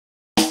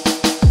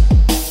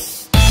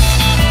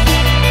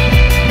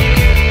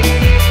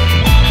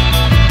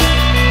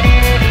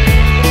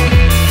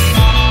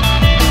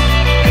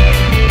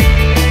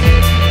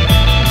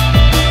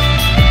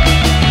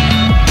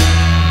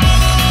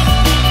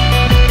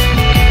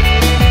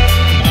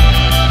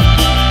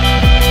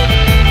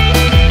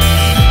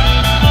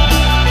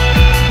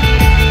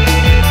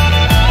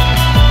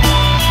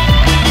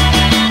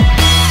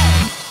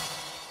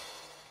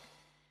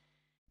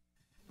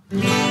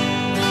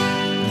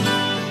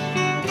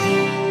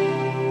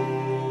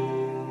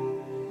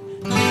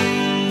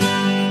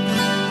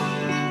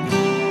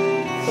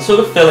I sort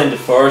of fell into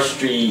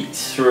forestry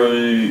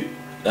through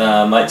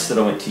mates that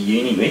I went to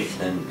uni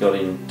with and got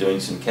in doing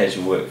some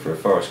casual work for a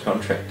forest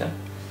contractor,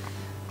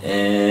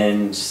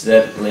 and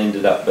that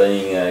ended up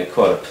being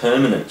quite a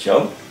permanent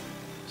job.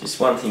 Just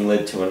one thing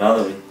led to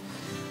another. We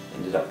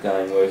ended up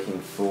working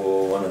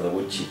for one of the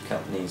wood chip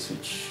companies,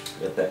 which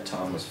at that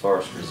time was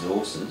Forest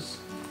Resources.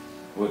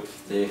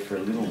 Worked there for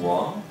a little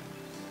while,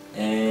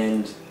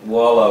 and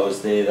while I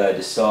was there they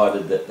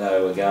decided that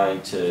they were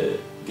going to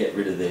get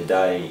rid of their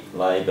day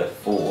labour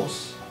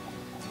force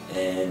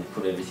and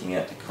put everything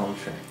out to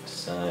contract.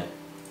 So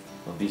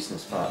my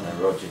business partner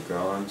Roger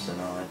Grimes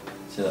and I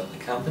set up the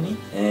company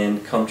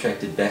and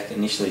contracted back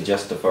initially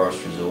just to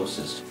Forest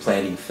Resources,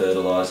 planting,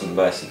 fertilising,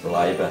 basic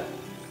labour,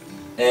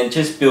 and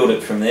just build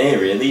it from there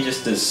really,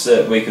 just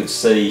as we could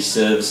see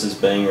services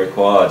being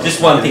required.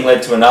 Just one thing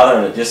led to another,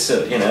 and it just,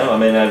 you know, I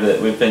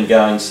mean, we've been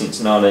going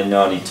since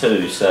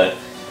 1992, so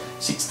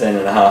 16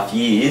 and a half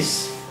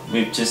years.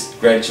 We've just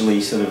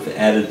gradually sort of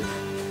added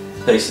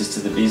pieces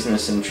to the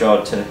business and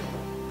tried to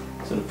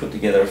sort of put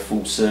together a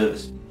full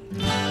service.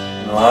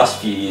 In the last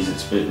few years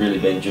it's really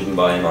been driven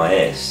by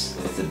MIS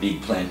with the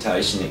big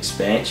plantation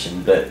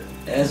expansion, but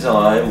as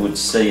I would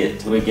see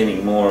it, we're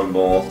getting more and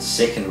more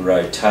second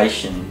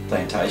rotation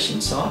plantation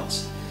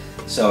sites.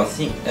 So I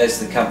think as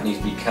the companies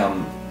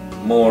become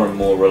more and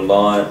more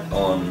reliant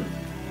on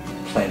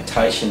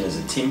plantation as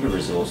a timber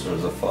resource or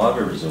as a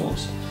fibre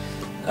resource,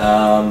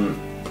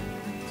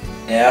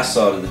 our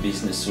side of the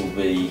business will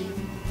be,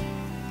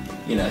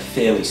 you know,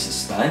 fairly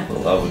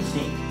sustainable, I would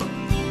think.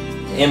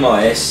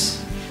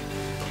 MIS,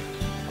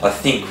 I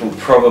think, will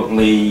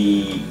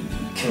probably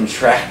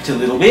contract a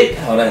little bit.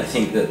 I don't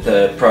think that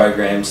the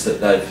programs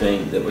that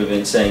we've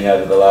been seeing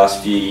over the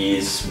last few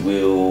years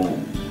will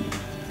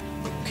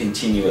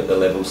continue at the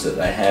levels that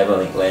they have.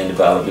 I think land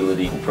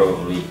availability will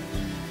probably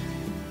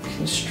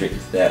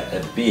constrict that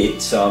a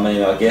bit. So I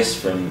mean, I guess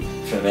from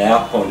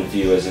our point of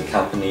view as a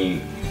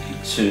company,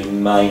 to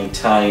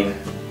maintain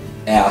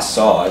our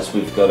size,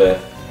 we've got to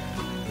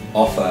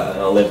offer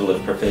a level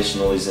of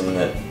professionalism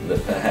that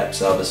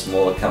perhaps other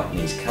smaller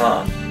companies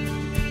can't.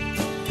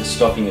 The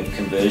stopping of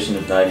conversion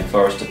of native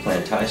forest to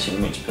plantation,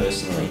 which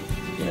personally,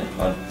 you know,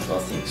 I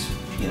think's,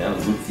 you know,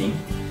 a good thing,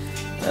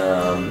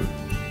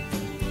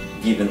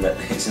 given that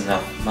there's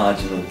enough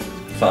marginal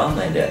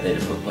farmland out there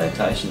to put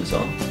plantations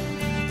on.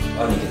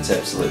 I think it's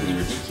absolutely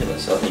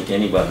ridiculous. I think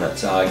anyone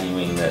that's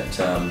arguing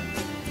that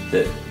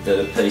that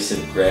a piece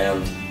of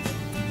ground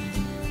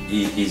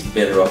is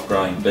better off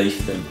growing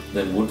beef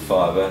than wood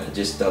fibre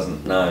just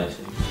doesn't know,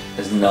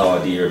 has no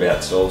idea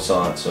about soil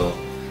science, or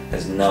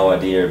has no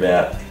idea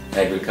about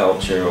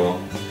agriculture or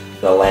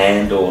the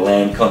land or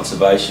land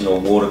conservation or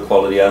water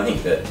quality. I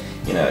think that,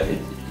 you know,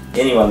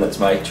 anyone that's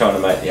trying to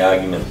make the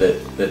argument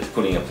that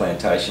putting a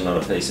plantation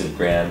on a piece of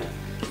ground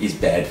is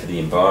bad for the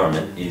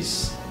environment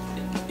is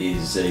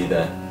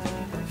either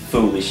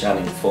foolish,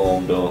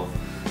 uninformed, or,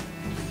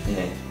 you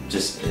know,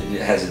 just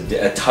has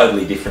a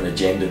totally different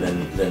agenda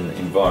than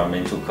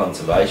environmental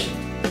conservation.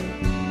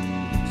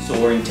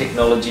 Sawing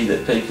technology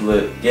that people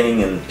are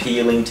getting, and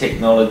peeling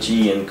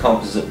technology and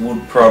composite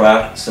wood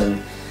products,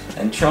 and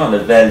trying to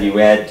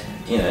value add,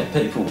 you know,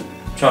 people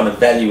trying to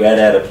value add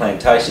out of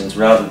plantations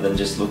rather than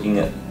just looking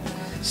at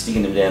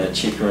sticking them down a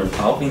chipper and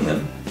pulping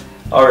them.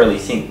 I really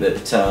think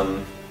that,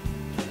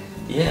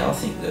 yeah, I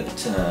think that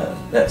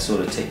that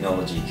sort of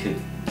technology could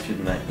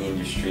make the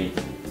industry,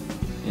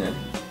 you know,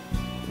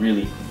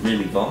 really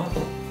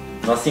viable.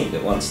 And I think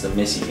that once the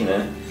message, you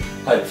know,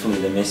 hopefully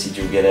the message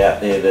will get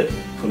out there that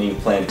putting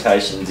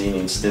plantations in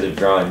instead of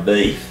growing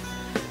beef,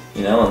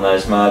 you know, on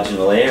those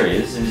marginal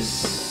areas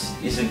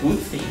is a good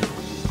thing.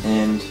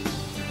 And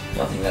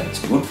I think that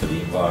it's good for the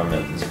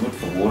environment, it's good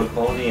for water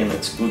quality, and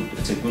it's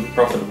a good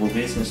profitable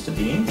business to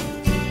be in.